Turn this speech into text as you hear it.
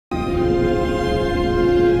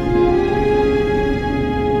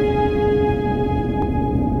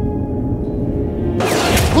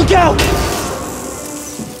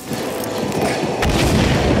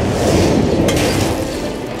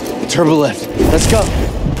turbo lift. Let's go.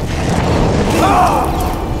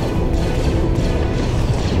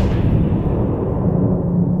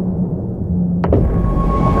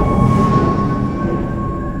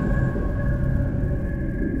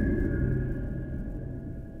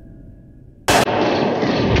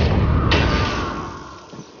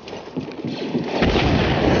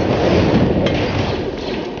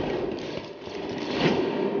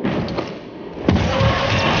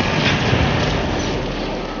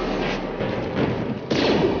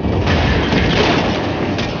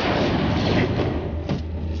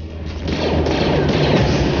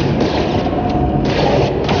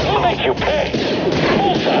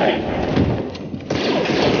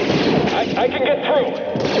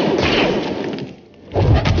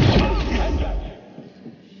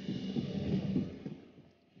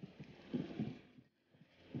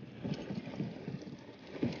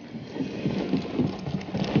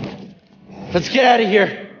 Let's get out of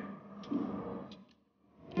here.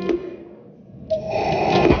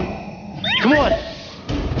 Come on.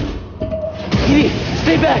 Edie,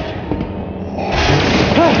 stay back.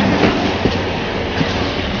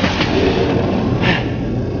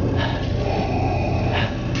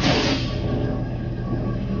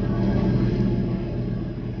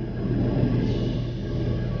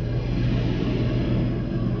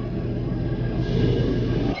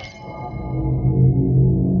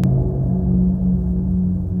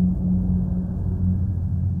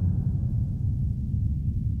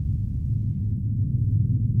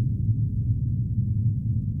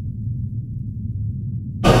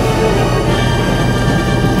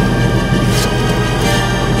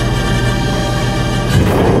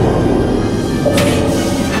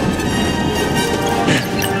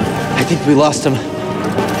 I think we lost him.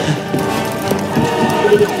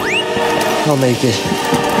 I'll make it.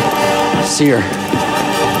 Seer,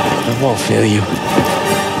 I won't fail you.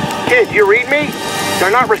 Kid, you read me?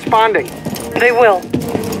 They're not responding. They will.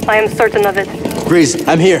 I am certain of it. Grease,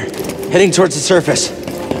 I'm here. Heading towards the surface.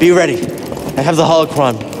 Be ready. I have the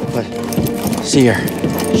holocron, but Seer,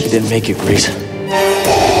 she didn't make it, Grease.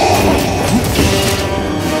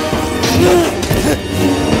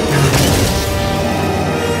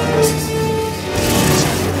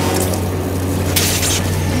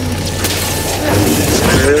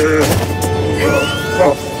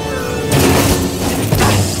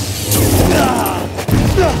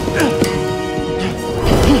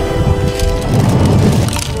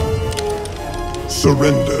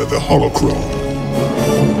 Surrender the holocron.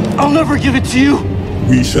 I'll never give it to you.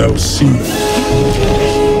 We shall see.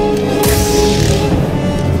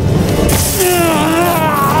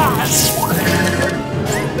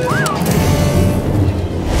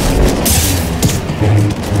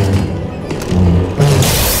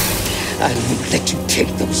 I won't let you take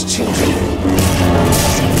those children.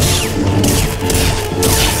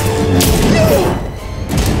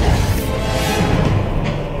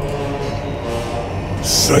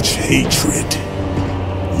 Such hatred.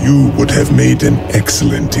 You would have made an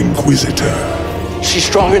excellent Inquisitor. She's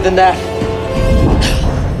stronger than that.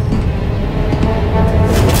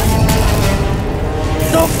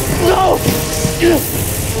 No! No! Yes.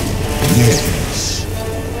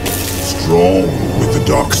 Strong with the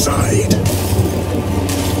dark side.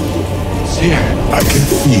 Seer. I can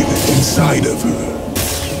feel it inside of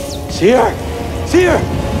her. Seer! Seer!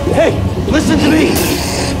 Hey, listen to me!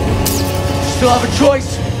 Still have a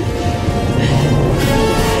choice.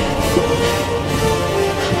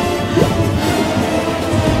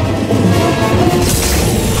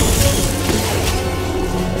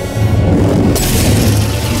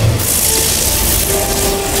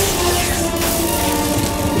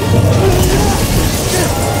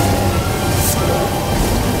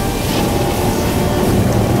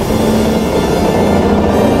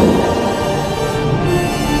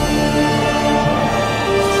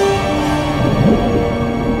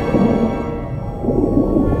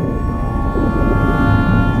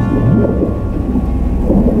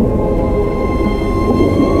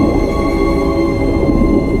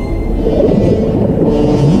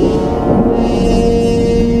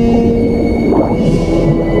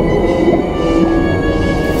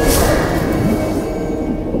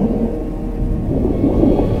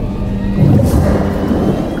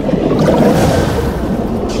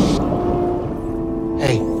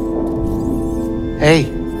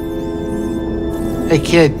 Hey,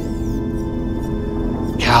 kid.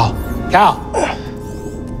 Cal.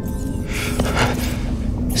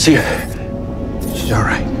 See her. She's all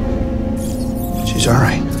right. She's all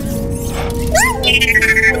right.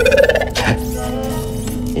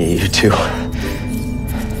 You too.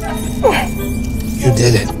 You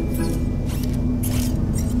did it.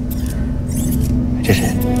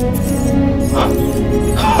 did it.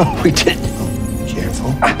 We did it.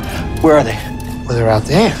 Careful. Where are they? Well, they're out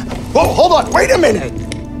there. Whoa, hold on, wait a minute!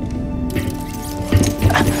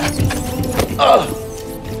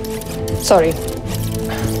 Sorry.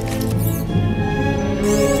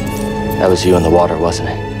 That was you in the water, wasn't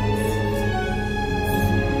it?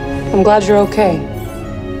 I'm glad you're okay.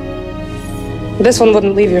 This one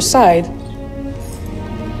wouldn't leave your side.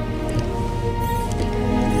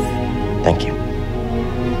 Thank you.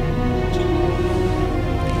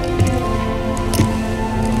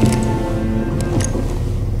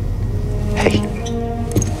 Hey.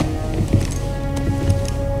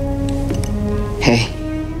 Hey.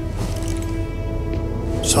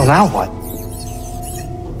 So now what?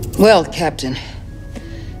 Well, Captain,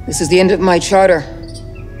 this is the end of my charter.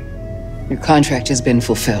 Your contract has been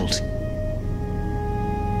fulfilled.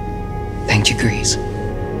 Thank you, Grease.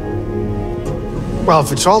 Well,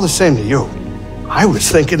 if it's all the same to you, I was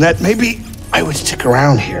thinking that maybe I would stick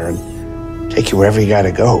around here and take you wherever you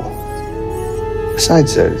gotta go.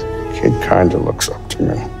 Besides, the kid kinda looks up to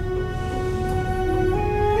me.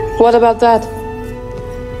 What about that?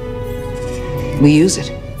 We use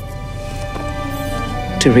it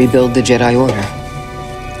to rebuild the Jedi Order.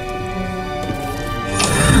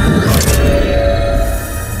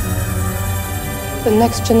 The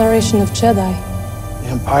next generation of Jedi. The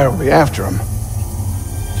Empire will be after him,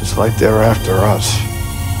 just like they were after us.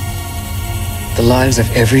 The lives of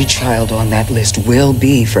every child on that list will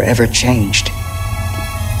be forever changed.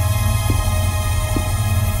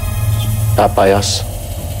 Not by us.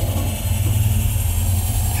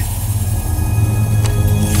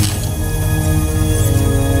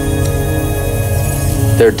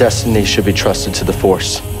 Their destiny should be trusted to the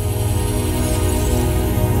Force.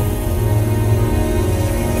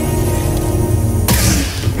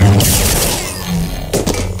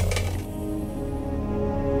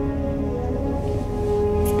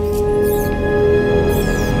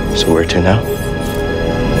 So where to now?